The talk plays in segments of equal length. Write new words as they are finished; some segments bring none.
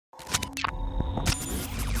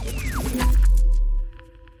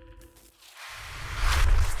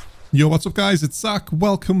Yo, what's up guys, it's Zach.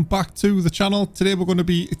 Welcome back to the channel. Today we're going to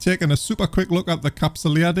be taking a super quick look at the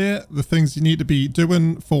CAPSULEER day, the things you need to be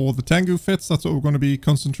doing for the Tengu fits. That's what we're going to be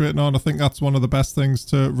concentrating on. I think that's one of the best things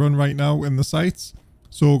to run right now in the sites.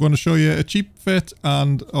 So we're going to show you a cheap fit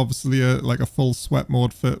and obviously like a full sweat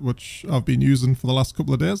mode fit, which I've been using for the last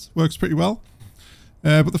couple of days. Works pretty well.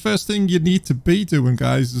 But the first thing you need to be doing,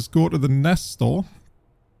 guys, is go to the Nest store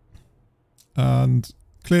and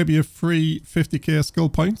claim your free 50k skill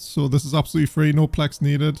points. So this is absolutely free, no plex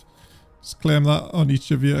needed. Just claim that on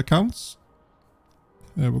each of your accounts.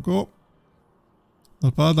 There we go.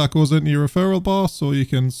 Not bad, that goes into your referral bar, so you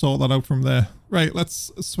can sort that out from there. Right,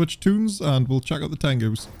 let's switch tunes and we'll check out the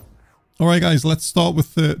Tengus. Alright guys, let's start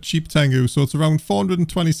with the cheap Tengu. So it's around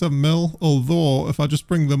 427 mil, although if I just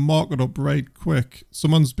bring the market up right quick,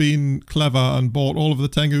 someone's been clever and bought all of the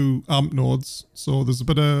Tengu amp nodes. So there's a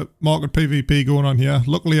bit of market PvP going on here.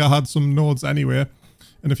 Luckily I had some nodes anyway.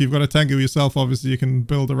 And if you've got a Tengu yourself, obviously you can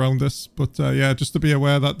build around this. But yeah, just to be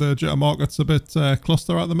aware that the jitter market's a bit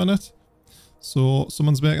cluster at the minute. So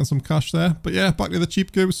someone's making some cash there. But yeah, back to the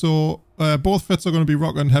cheapgu. So both fits are going to be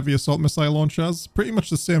rocking heavy assault missile launchers. Pretty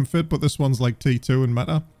much the same fit, but this one's like T2 in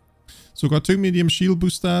meta. So we've got two medium shield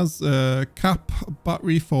boosters, cap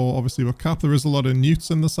battery for obviously with cap. There is a lot of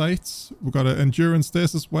newts in the sights. We've got an endurance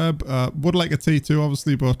stasis web. Would like a T2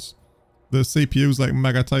 obviously, but the CPU is like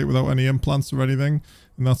mega tight without any implants or anything.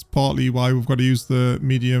 And that's partly why we've got to use the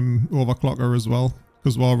medium overclocker as well.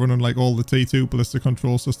 Because we're running like all the T2 ballistic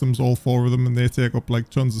control systems, all four of them, and they take up like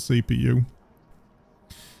tons of CPU.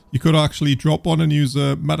 You could actually drop one and use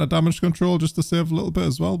a meta damage control just to save a little bit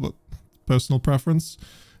as well, but personal preference.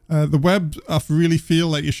 The web, I really feel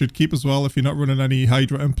like you should keep as well if you're not running any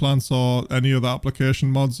Hydra implants or any other application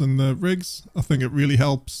mods in the rigs. I think it really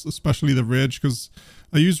helps, especially the Rage, because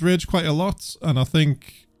I use Rage quite a lot, and I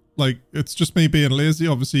think like it's just me being lazy.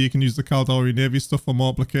 Obviously you can use the Caldari Navy stuff for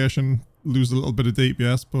more application, lose a little bit of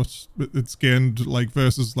DPS, but it's gained like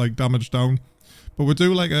versus like damage down. But we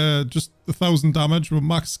do like just 1,000 damage. We're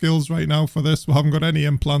max skills right now for this. We haven't got any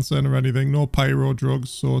implants in or anything, no pyro drugs,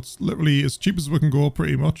 so it's literally as cheap as we can go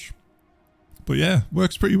pretty much. But yeah,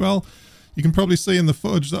 works pretty well. You can probably see in the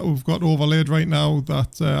footage that we've got overlaid right now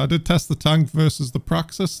that I did test the tank versus the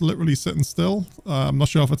Praxis, literally sitting still. I'm not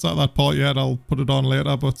sure if it's at that part yet, I'll put it on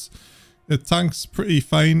later, but it tanks pretty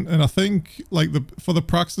fine. And I think like for the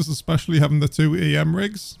Praxis, especially having the two EM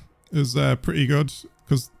rigs is pretty good,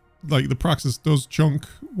 because like the Praxis does chunk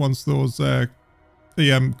once those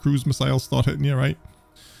EM cruise missiles start hitting you, right?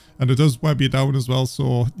 And it does web you down as well,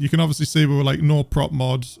 so you can obviously see we were like no prop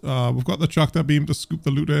mod. We've got the tractor beam to scoop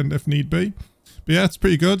the loot in if need be. But yeah, it's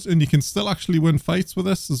pretty good, and you can still actually win fights with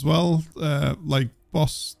this as well. Like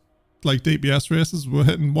boss, like DPS races, we're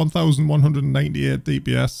hitting 1,198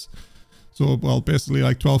 DPS. So, well, basically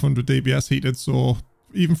like 1,200 DPS heated. So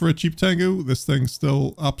even for a cheap Tengu, this thing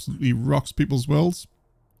still absolutely rocks people's worlds.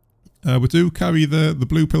 We do carry the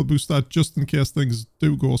blue pill booster just in case things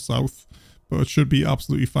do go south, but it should be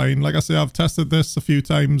absolutely fine. Like I say, I've tested this a few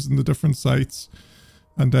times in the different sites,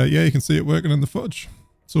 and yeah, you can see it working in the footage.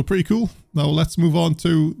 So pretty cool. Now let's move on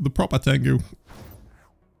to the proper Tengu.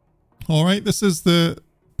 Alright, this is the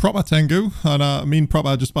proper Tengu, and I mean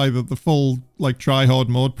proper just by the full like try-hard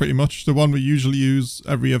mode pretty much. The one we usually use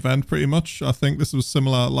every event pretty much. I think this was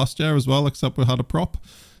similar last year as well, except we had a prop.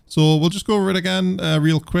 So we'll just go over it again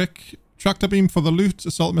real quick. Tractor beam for the loot,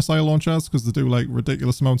 assault missile launchers, because they do like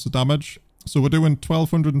ridiculous amounts of damage. So we're doing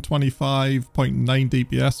 1225.9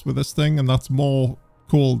 DPS with this thing, and that's more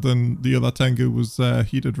cold than the other Tengu was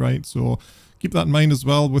heated, right? So keep that in mind as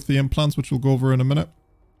well with the implants, which we'll go over in a minute.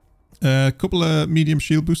 A couple of medium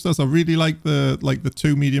shield boosters. I really like the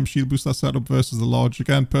two medium shield booster setup versus the large.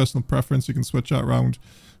 Again, personal preference, you can switch that around.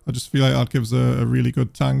 I just feel like that gives a really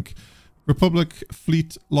good tank. Republic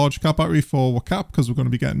Fleet large cap battery for cap, because we're going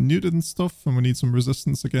to be getting neutered and stuff, and we need some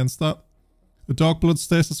resistance against that. The Dark Blood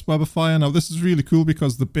Stasis Webifier. Now this is really cool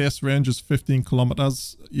because the base range is 15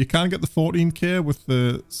 kilometers. You can get the 14k with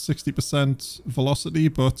the 60% velocity,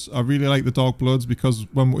 but I really like the Dark Bloods because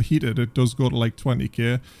when we're heated, it does go to like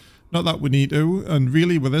 20k. Not that we need to, and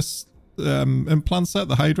really with this implant set,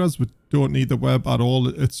 the Hydras, we don't need the web at all.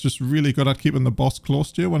 It's just really good at keeping the boss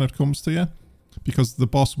close to you when it comes to you, because the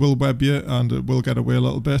boss will web you and it will get away a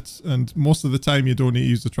little bit, and most of the time you don't need to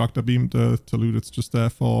use the tractor beam to loot. It's just there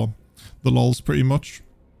for the lols pretty much.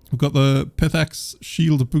 We've got the Pithx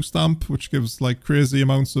shield boost amp, which gives like crazy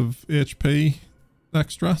amounts of HP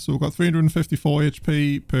extra. So we've got 354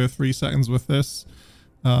 HP per 3 seconds with this,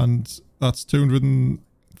 and that's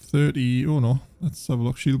 230. Oh no, let's have a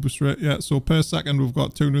look. Shield boost rate. Yeah, so per second we've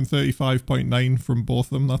got 235.9 from both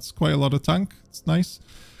of them. That's quite a lot of tank. It's nice.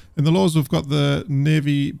 In the lows, we've got the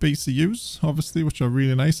Navy BCUs, obviously, which are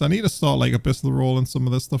really nice. I need to start like a Bissell roll and some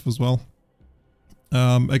of this stuff as well.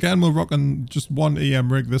 Again, we're rocking just one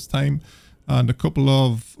EM rig this time and a couple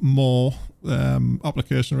of more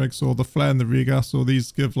application rigs. So the flare and the regas. So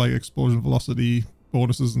these give like explosion velocity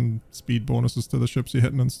bonuses and speed bonuses to the ships you're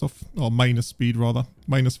hitting and stuff. Or minus speed rather,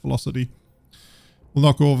 minus velocity. We'll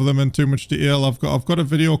not go over them in too much detail. I've got a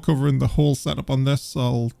video covering the whole setup on this.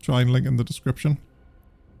 I'll try and link in the description.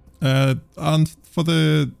 And for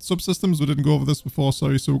the subsystems, we didn't go over this before,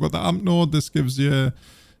 sorry. So we've got the amp node. This gives you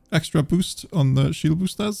extra boost on the shield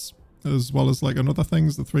boosters, as well as like another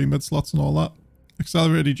things, the 3 mid slots and all that.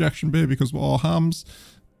 Accelerated ejection bay because we're all hams.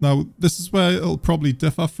 Now, this is where it'll probably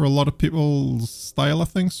differ for a lot of people's style, I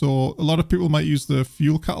think. So a lot of people might use the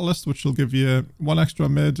fuel catalyst, which will give you 1 extra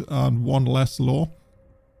mid and 1 less low.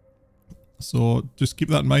 So just keep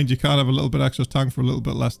that in mind. You can have a little bit extra tank for a little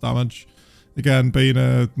bit less damage. Again, being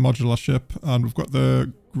a modular ship. And we've got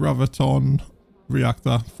the Graviton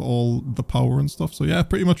reactor for all the power and stuff. So yeah,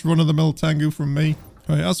 pretty much run-of-the-mill Tengu from me.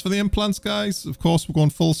 Right, as for the implants, guys, of course, we're going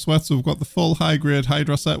full sweat. So we've got the full high-grade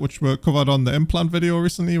Hydra set, which were covered on the implant video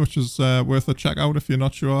recently, which is worth a check out if you're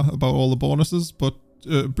not sure about all the bonuses. But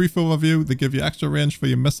brief overview, they give you extra range for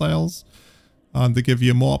your missiles. And they give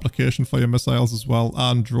you more application for your missiles as well,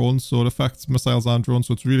 and drones, so it affects missiles and drones,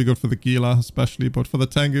 so it's really good for the Gila especially. But for the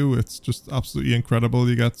Tengu, it's just absolutely incredible.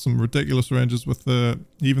 You get some ridiculous ranges with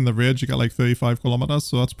even the Rage, you get like 35 kilometers,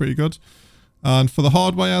 so that's pretty good. And for the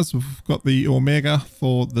hardwires, we've got the Omega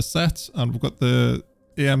for the set, and we've got the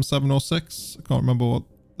AM706. I can't remember what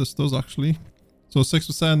this does actually. So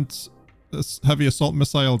 6% heavy assault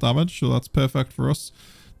missile damage, so that's perfect for us.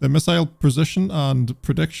 The missile precision and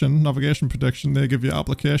prediction, navigation prediction, they give you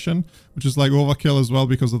application, which is like overkill as well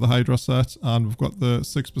because of the Hydra set. And we've got the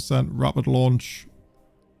 6% rapid launch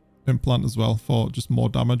implant as well for just more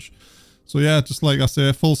damage. So yeah, just like I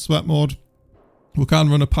say, full sweat mode. We can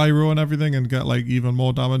run a pyro and everything and get like even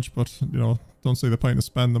more damage, but you know, don't see the point to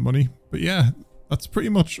spend the money. But yeah, that's pretty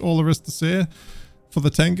much all there is to say. For the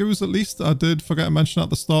Tengus at least, I did forget to mention at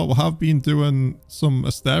the start, we have been doing some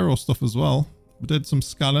ASTERO stuff as well. We did some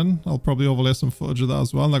scanning. I'll probably overlay some footage of that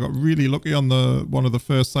as well. And I got really lucky on one of the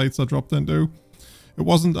first sites I dropped into. It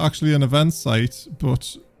wasn't actually an event site,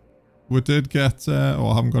 but we did get, oh,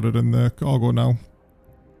 I haven't got it in the cargo now.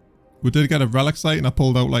 We did get a relic site and I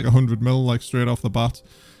pulled out like 100 mil like straight off the bat.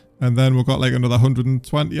 And then we got like another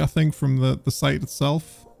 120, I think, from the site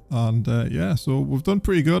itself. And yeah, so we've done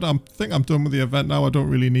pretty good. I think I'm done with the event now. I don't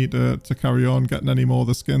really need to carry on getting any more of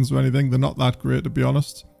the skins or anything. They're not that great, to be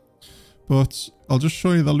honest. But I'll just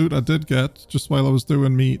show you the loot I did get just while I was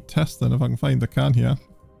doing me testing, if I can find the can here.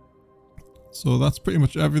 So that's pretty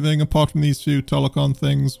much everything apart from these few Telecon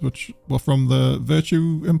things, which were from the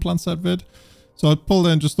Virtue implant set vid. So I pulled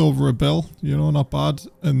in just over a bill, you know, not bad.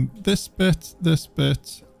 And this bit,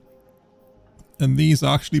 and these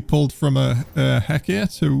are actually pulled from a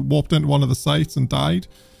Hecate who warped into one of the sites and died.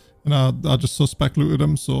 And I just suspect looted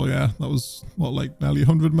him. So yeah, that was, what, like nearly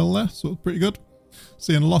 100 mil there. So pretty good.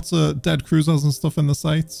 Seeing lots of dead cruisers and stuff in the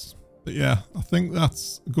sites. But yeah, I think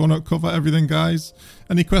that's going to cover everything, guys.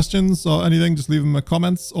 Any questions or anything, just leave them in the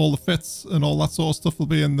comments. All the fits and all that sort of stuff will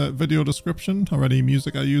be in the video description, or any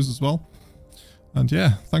music I use as well. And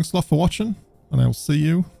yeah, thanks a lot for watching, and I'll see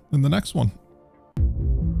you in the next one.